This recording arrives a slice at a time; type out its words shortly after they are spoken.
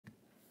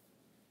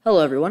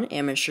Hello everyone,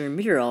 amateur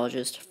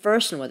meteorologist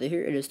First and Weather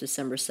here. It is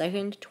December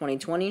 2nd,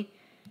 2020,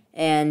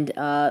 and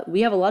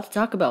we have a lot to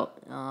talk about.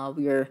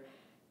 We are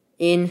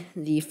in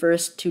the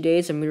first 2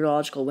 days of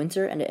meteorological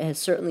winter, and it has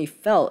certainly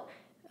felt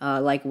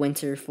like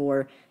winter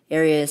for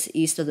areas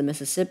east of the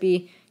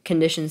Mississippi.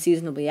 Conditions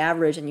seasonably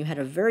average, and you had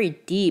a very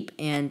deep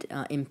and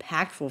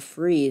impactful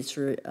freeze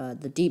for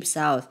the deep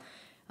south.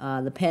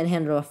 The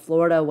panhandle of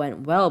Florida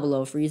went well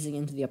below freezing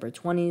into the upper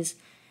 20s,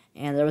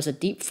 and there was a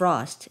deep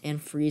frost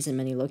and freeze in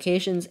many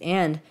locations,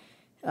 and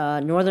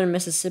northern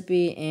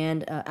Mississippi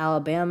and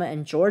Alabama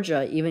and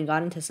Georgia even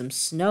got into some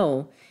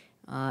snow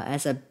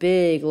as a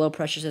big low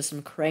pressure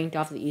system cranked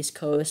off the east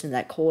coast, and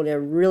that cold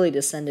air really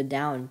descended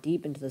down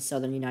deep into the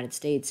southern United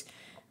States.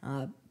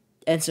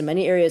 And so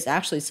many areas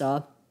actually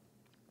saw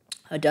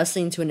a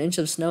dusting to an inch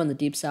of snow in the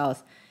deep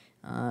south,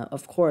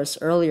 of course,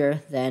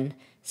 earlier than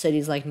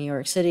cities like New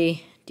York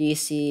City,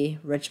 D.C.,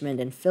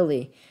 Richmond, and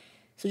Philly.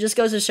 So it just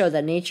goes to show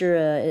that nature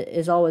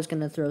is always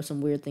going to throw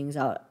some weird things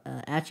out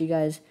at you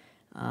guys.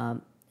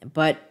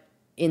 But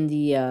in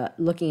the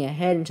looking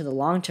ahead into the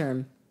long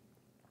term,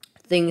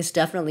 things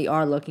definitely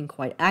are looking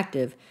quite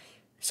active.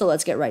 So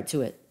let's get right to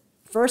it.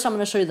 First, I'm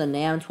going to show you the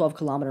NAM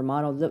 12-kilometer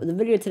model. The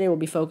video today will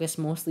be focused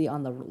mostly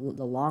on the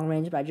long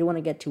range, but I do want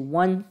to get to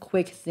one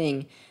quick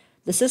thing.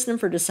 The system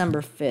for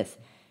December 5th.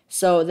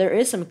 So there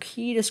is some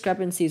key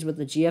discrepancies with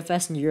the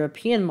GFS and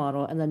European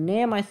model, and the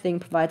NAM, I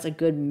think, provides a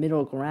good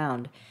middle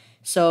ground.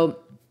 So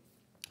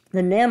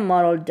the NAM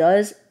model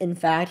does, in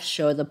fact,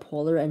 show the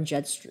polar and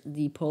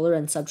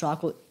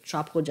subtropical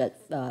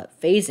jet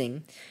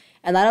phasing,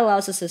 and that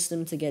allows the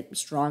system to get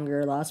stronger,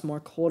 allows more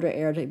colder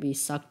air to be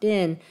sucked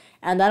in,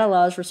 and that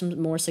allows for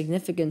some more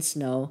significant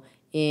snow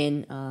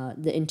in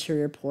the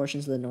interior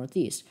portions of the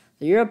Northeast.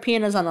 The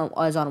European is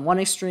on one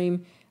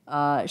extreme,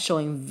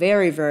 showing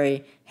very,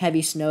 very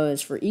heavy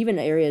snows for even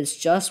areas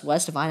just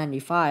west of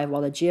I-95,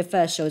 while the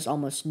GFS shows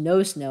almost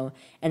no snow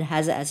and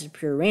has it as a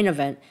pure rain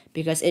event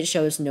because it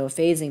shows no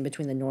phasing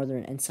between the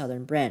northern and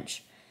southern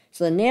branch.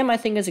 So the NAM, I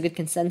think, is a good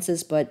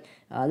consensus, but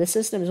this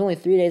system is only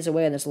 3 days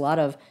away, and there's a lot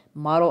of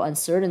model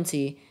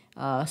uncertainty.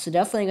 So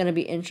definitely going to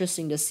be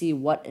interesting to see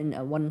what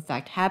in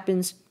fact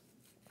happens.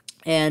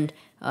 And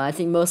I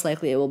think most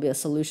likely it will be a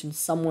solution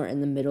somewhere in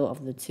the middle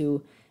of the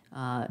two,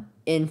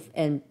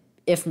 and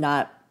if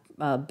not,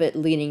 a bit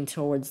leaning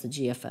towards the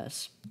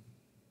GFS.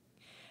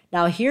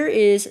 Now here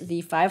is the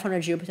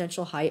 500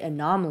 geopotential height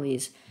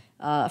anomalies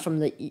from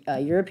the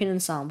European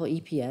Ensemble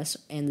EPS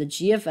and the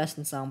GFS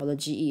Ensemble, the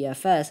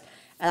GEFS.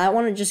 And I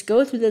want to just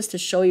go through this to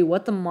show you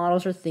what the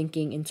models are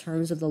thinking in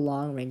terms of the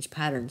long range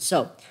pattern.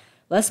 So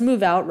let's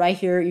move out right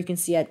here. You can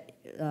see at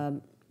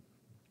the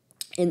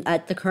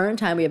current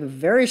time we have a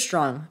very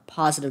strong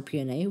positive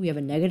PNA. We have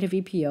a negative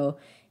EPO,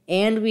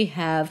 and we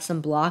have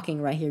some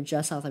blocking right here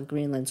just south of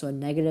Greenland, so a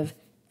negative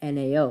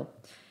NAO.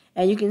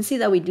 And you can see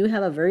that we do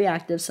have a very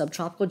active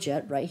subtropical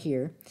jet right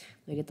here.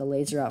 Let me get the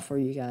laser out for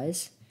you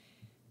guys.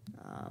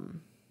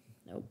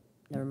 Nope,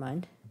 never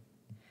mind.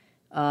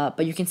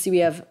 But you can see we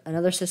have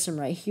another system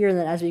right here, and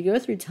then as we go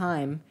through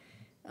time,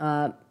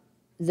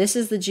 this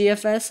is the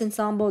GFS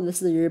ensemble,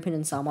 this is the European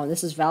ensemble, and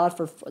this is valid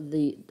for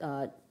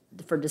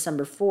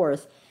December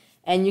 4th.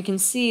 And you can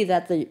see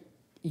that the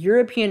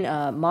European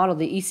model,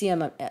 the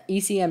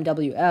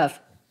ECMWF,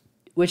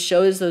 which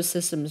shows those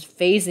systems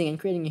phasing and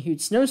creating a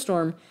huge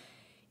snowstorm.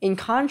 In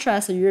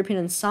contrast, the European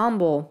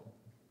ensemble,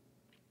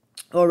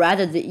 or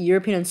rather the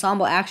European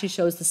ensemble actually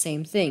shows the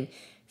same thing.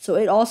 So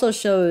it also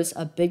shows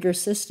a bigger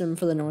system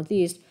for the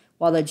Northeast,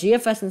 while the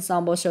GFS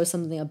ensemble shows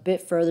something a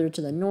bit further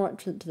to the north,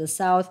 to the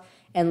south,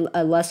 and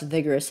a less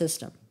vigorous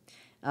system.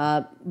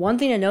 One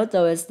thing to note,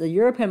 though, is the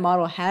European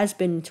model has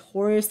been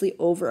notoriously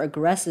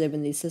over-aggressive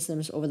in these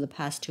systems over the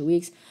past 2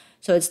 weeks,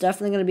 so it's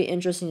definitely going to be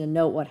interesting to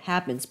note what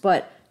happens.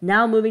 But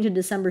now moving to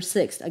December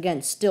 6th,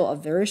 again, still a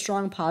very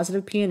strong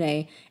positive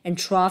PNA and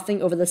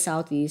troughing over the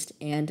southeast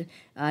and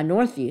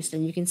northeast.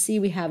 And you can see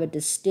we have a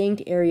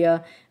distinct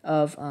area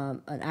of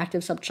an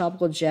active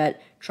subtropical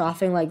jet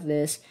troughing like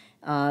this,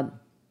 and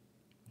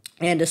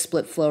a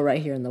split flow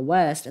right here in the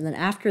west. And then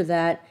after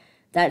that,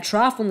 that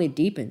trough only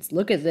deepens.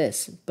 Look at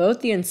this.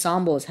 Both the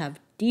ensembles have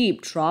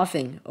deep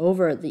troughing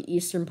over the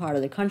eastern part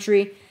of the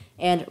country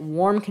and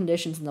warm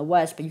conditions in the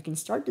west, but you can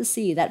start to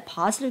see that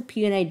positive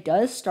PNA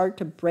does start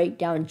to break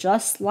down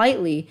just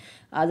slightly.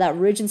 That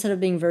ridge, instead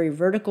of being very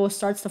vertical,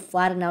 starts to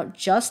flatten out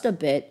just a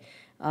bit.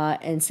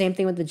 And same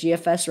thing with the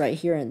GFS right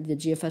here and the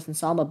GFS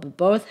ensemble, but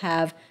both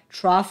have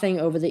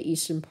troughing over the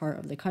eastern part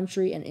of the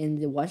country and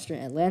in the western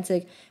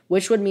Atlantic,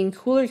 which would mean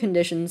cooler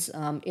conditions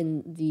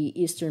in the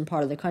eastern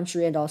part of the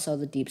country and also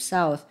the deep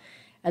south.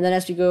 And then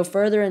as we go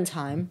further in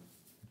time,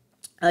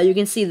 you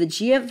can see the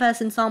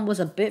GFS ensemble is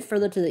a bit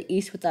further to the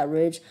east with that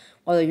ridge,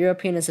 while the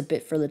European is a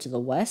bit further to the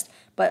west.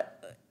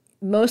 But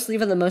mostly,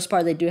 for the most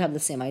part, they do have the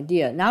same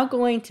idea. Now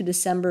going to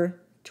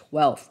December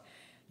 12th,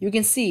 you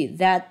can see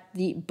that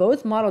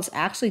both models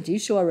actually do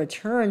show a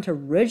return to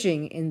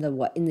ridging in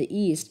the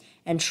east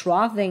and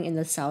troughing in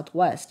the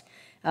southwest.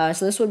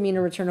 So this would mean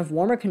a return of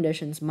warmer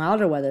conditions,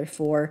 milder weather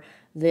for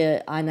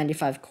the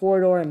I-95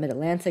 corridor in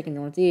Mid-Atlantic and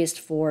Northeast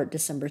for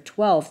December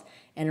 12th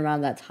and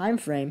around that time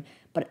frame.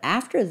 But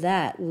after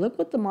that, look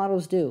what the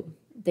models do.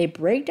 They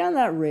break down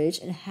that ridge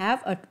and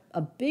have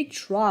a big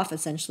trough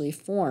essentially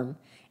form.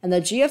 And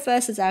the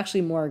GFS is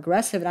actually more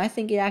aggressive, and I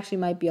think it actually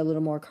might be a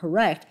little more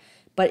correct.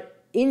 But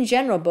in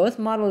general, both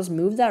models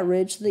move that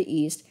ridge to the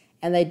east,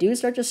 and they do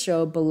start to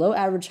show below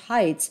average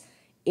heights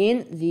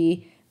in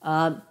the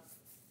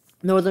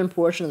northern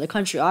portion of the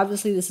country.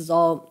 Obviously, this is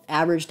all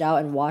averaged out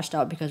and washed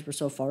out because we're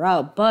so far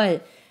out,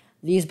 but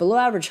these below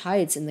average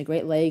heights in the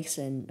Great Lakes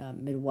and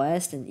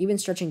Midwest, and even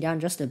stretching down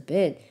just a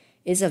bit,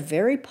 is a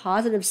very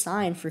positive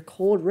sign for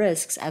cold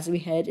risks as we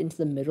head into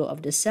the middle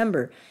of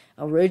December.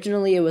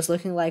 Originally, it was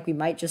looking like we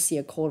might just see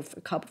a cold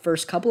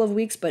first couple of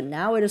weeks, but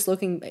now it is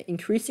looking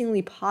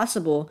increasingly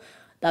possible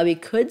that we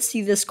could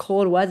see this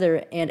cold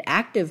weather and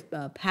active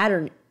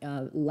pattern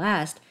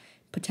last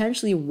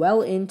potentially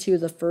well into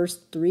the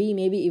first 3,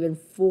 maybe even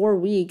 4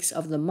 weeks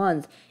of the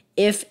month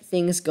if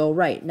things go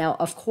right. Now,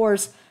 of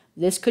course,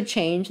 this could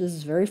change. This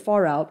is very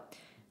far out.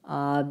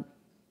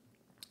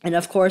 And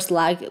of course,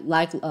 like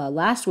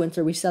last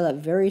winter, we saw that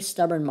very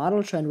stubborn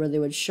model trend where they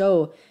would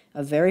show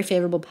a very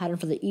favorable pattern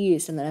for the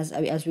east, and then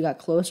as we got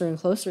closer and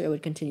closer, it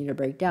would continue to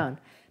break down.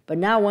 But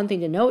now one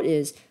thing to note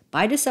is,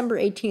 by December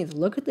 18th,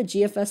 look at the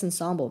GFS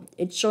ensemble.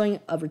 It's showing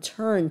a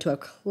return to a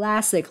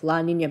classic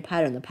La Nina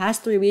pattern. The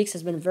past 3 weeks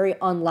has been very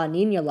un-La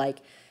Nina-like,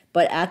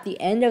 but at the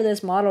end of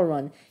this model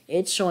run,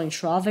 it's showing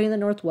troughing in the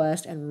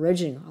northwest and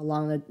ridging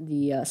along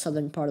the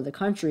southern part of the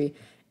country.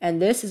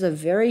 And this is a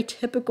very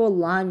typical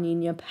La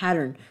Nina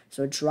pattern.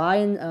 So dry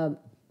and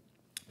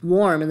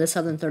warm in the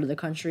southern third of the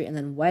country, and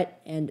then wet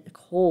and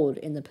cold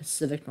in the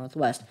Pacific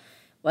Northwest.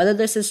 Whether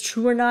this is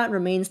true or not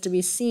remains to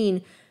be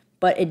seen,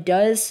 but it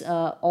does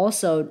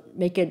also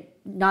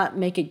not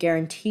make it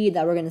guaranteed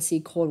that we're going to see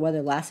cold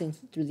weather lasting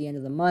through the end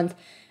of the month.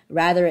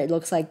 Rather, it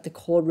looks like the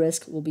cold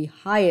risk will be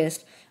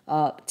highest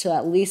to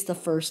at least the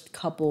first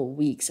couple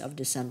weeks of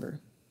December.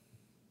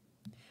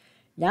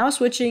 Now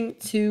switching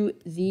to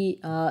the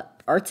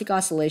Arctic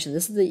Oscillation.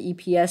 This is the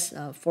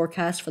EPS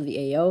forecast for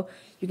the AO.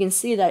 You can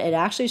see that it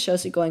actually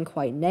shows it going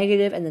quite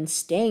negative and then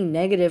staying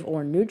negative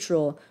or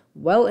neutral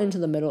well into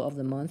the middle of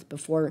the month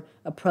before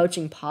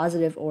approaching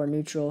positive or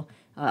neutral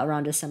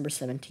around December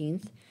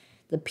 17th.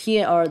 The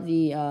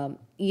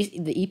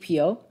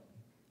EPO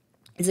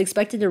is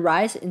expected to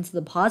rise into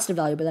the positive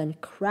value, but then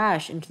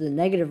crash into the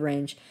negative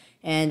range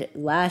and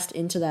last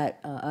into that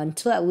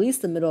until at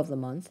least the middle of the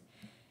month.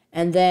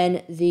 And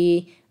then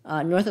the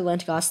North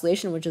Atlantic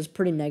Oscillation, which is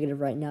pretty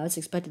negative right now, it's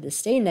expected to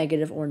stay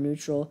negative or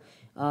neutral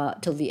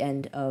till the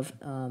end of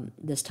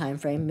this time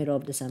frame, middle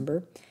of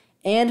December.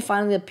 And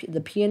finally,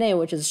 the PNA,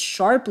 which is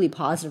sharply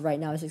positive right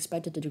now, is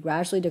expected to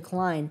gradually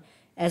decline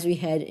as we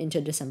head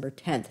into December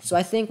 10th. So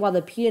I think while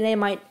the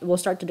PNA will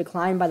start to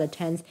decline by the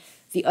 10th,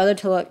 the other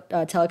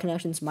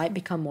teleconnections might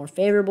become more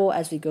favorable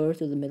as we go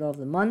through the middle of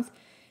the month.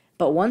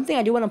 But one thing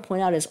I do want to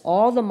point out is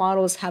all the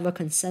models have a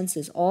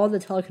consensus. All the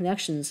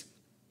teleconnections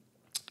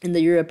in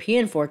the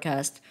European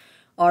forecast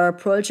are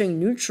approaching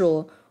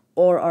neutral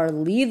or are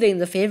leaving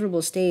the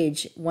favorable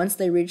stage once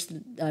they reach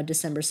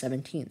December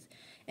 17th.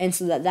 And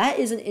so that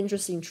is an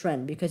interesting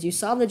trend because you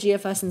saw the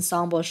GFS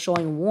ensemble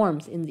showing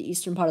warmth in the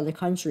eastern part of the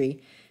country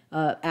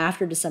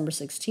after December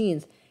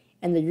 16th,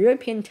 and the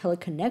European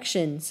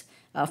teleconnections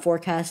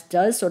forecast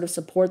does sort of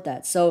support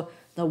that. So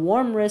the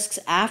warm risks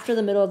after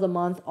the middle of the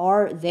month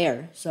are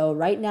there. So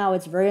right now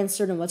it's very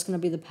uncertain what's going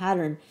to be the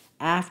pattern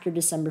after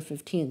December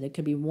 15th. It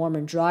could be warm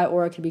and dry,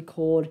 or it could be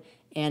cold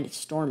and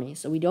stormy.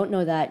 So we don't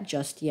know that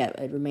just yet.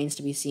 It remains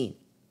to be seen.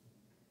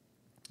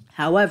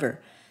 However,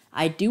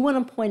 I do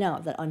want to point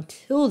out that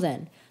until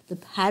then, the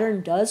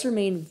pattern does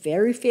remain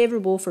very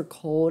favorable for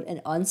cold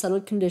and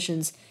unsettled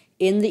conditions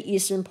in the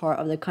eastern part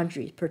of the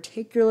country,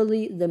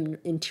 particularly the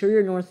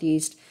interior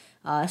Northeast,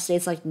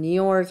 states like New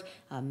York,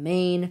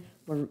 Maine,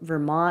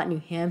 Vermont,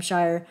 New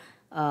Hampshire,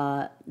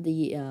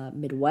 the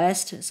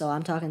Midwest. So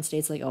I'm talking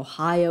states like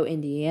Ohio,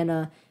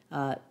 Indiana,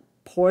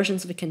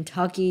 portions of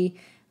Kentucky,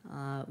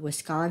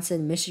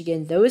 Wisconsin,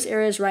 Michigan. Those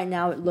areas right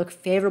now look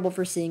favorable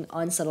for seeing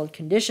unsettled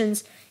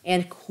conditions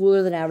and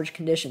cooler than average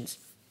conditions.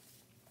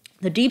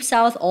 The Deep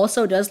South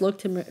also does look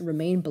to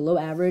remain below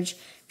average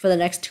for the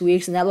next 2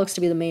 weeks, and that looks to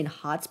be the main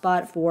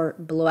hotspot for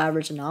below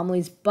average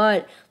anomalies,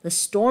 but the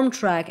storm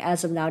track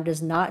as of now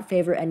does not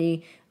favor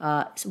any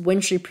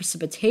wintry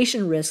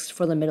precipitation risks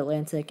for the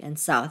Mid-Atlantic and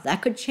South.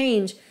 That could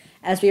change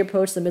as we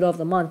approach the middle of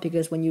the month,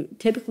 because when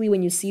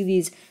you see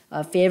these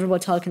favorable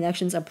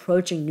teleconnections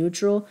approaching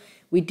neutral,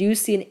 we do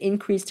see an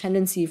increased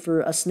tendency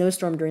for a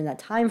snowstorm during that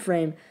time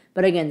frame.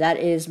 But again, that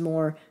is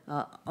more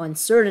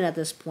uncertain at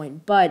this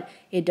point. But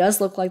it does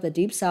look like the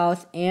Deep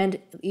South and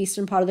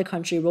eastern part of the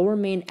country will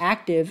remain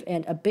active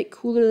and a bit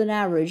cooler than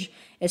average,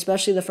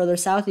 especially the further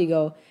south you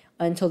go,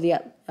 until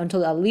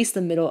at least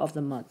the middle of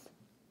the month.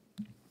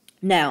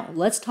 Now,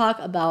 let's talk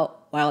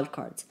about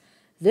wildcards.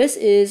 This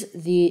is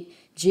the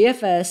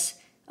GFS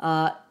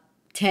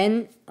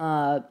 10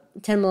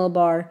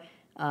 millibar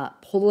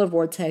polar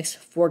vortex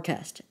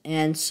forecast.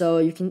 And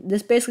so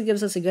this basically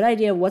gives us a good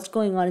idea of what's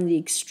going on in the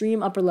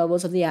extreme upper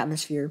levels of the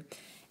atmosphere.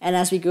 And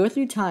as we go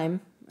through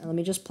time, let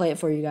me just play it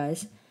for you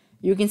guys.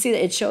 You can see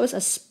that it shows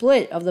a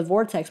split of the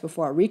vortex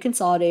before it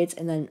reconsolidates,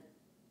 and then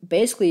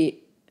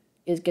basically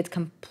it gets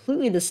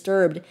completely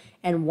disturbed,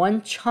 and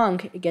one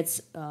chunk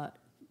gets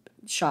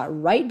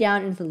shot right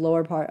down into the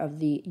lower part of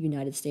the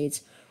United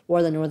States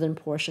or the northern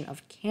portion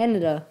of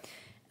Canada.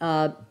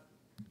 And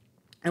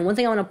one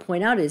thing I want to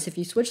point out is if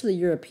you switch to the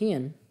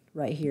European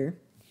right here,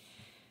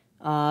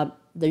 the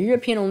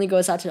European only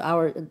goes out to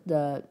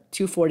the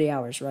 240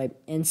 hours, right?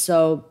 And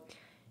so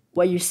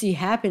what you see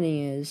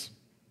happening is,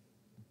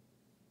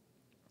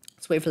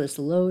 let's wait for this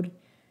to load.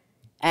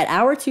 At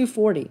hour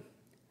 240,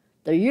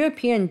 the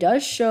European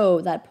does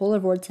show that polar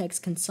vortex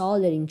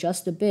consolidating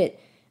just a bit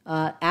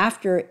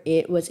after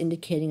it was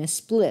indicating a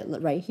split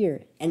right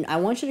here. And I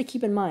want you to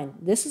keep in mind,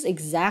 this is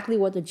exactly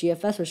what the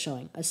GFS was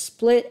showing, a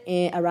split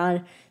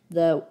around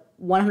the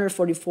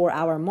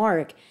 144-hour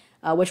mark,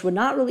 which would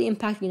not really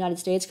impact the United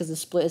States because the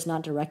split is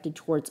not directed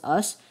towards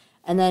us.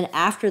 And then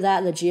after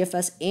that, the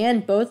GFS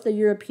and both the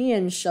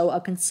Europeans show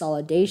a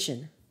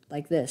consolidation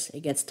like this.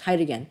 It gets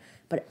tight again.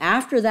 But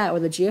after that,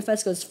 where the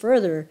GFS goes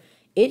further,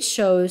 it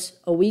shows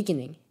a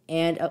weakening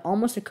and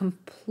almost a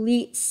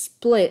complete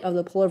split of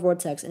the polar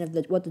vortex. And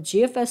if what the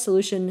GFS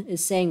solution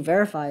is saying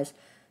verifies,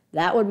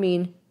 that would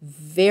mean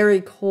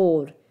very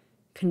cold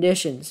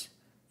conditions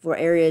for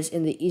areas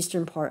in the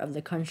eastern part of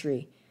the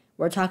country.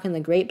 We're talking the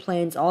Great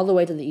Plains all the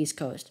way to the East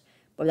Coast.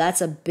 But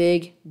that's a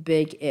big,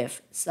 big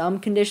if. Some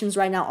conditions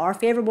right now are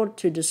favorable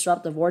to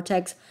disrupt the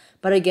vortex.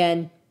 But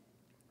again,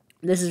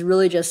 this is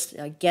really just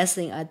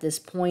guessing at this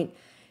point.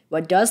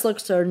 What does look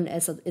certain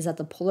is that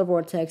the polar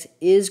vortex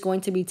is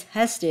going to be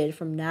tested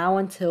from now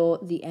until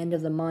the end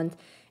of the month.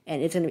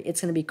 And it's going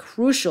to be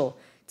crucial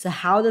to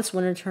how this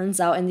winter turns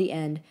out in the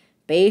end,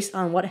 based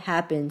on what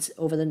happens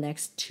over the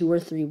next 2 or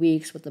 3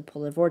 weeks with the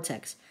polar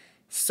vortex.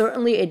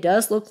 Certainly, it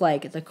does look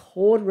like the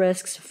cold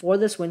risks for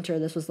this winter,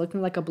 this was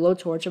looking like a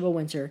blowtorch of a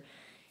winter,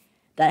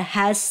 that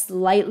has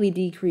slightly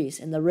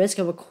decreased. And the risk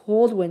of a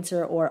cold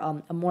winter or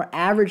a more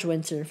average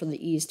winter for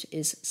the East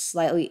is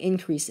slightly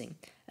increasing.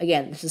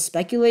 Again, this is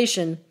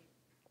speculation,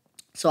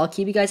 so I'll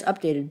keep you guys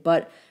updated.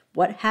 But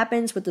what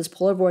happens with this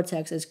polar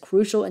vortex is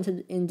crucial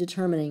in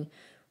determining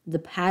the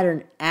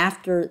pattern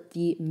after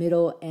the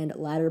middle and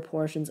latter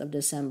portions of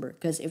December.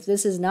 Because if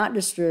this is not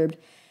disturbed,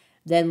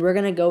 then we're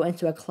going to go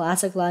into a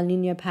classic La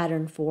Nina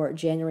pattern for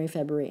January,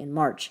 February, and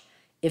March.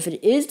 If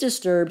it is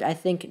disturbed, I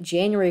think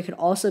January could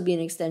also be an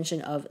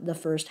extension of the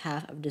first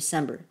half of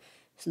December.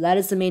 So that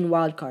is the main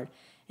wild card.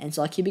 And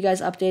so I'll keep you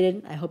guys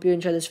updated. I hope you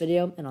enjoyed this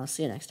video, and I'll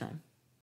see you next time.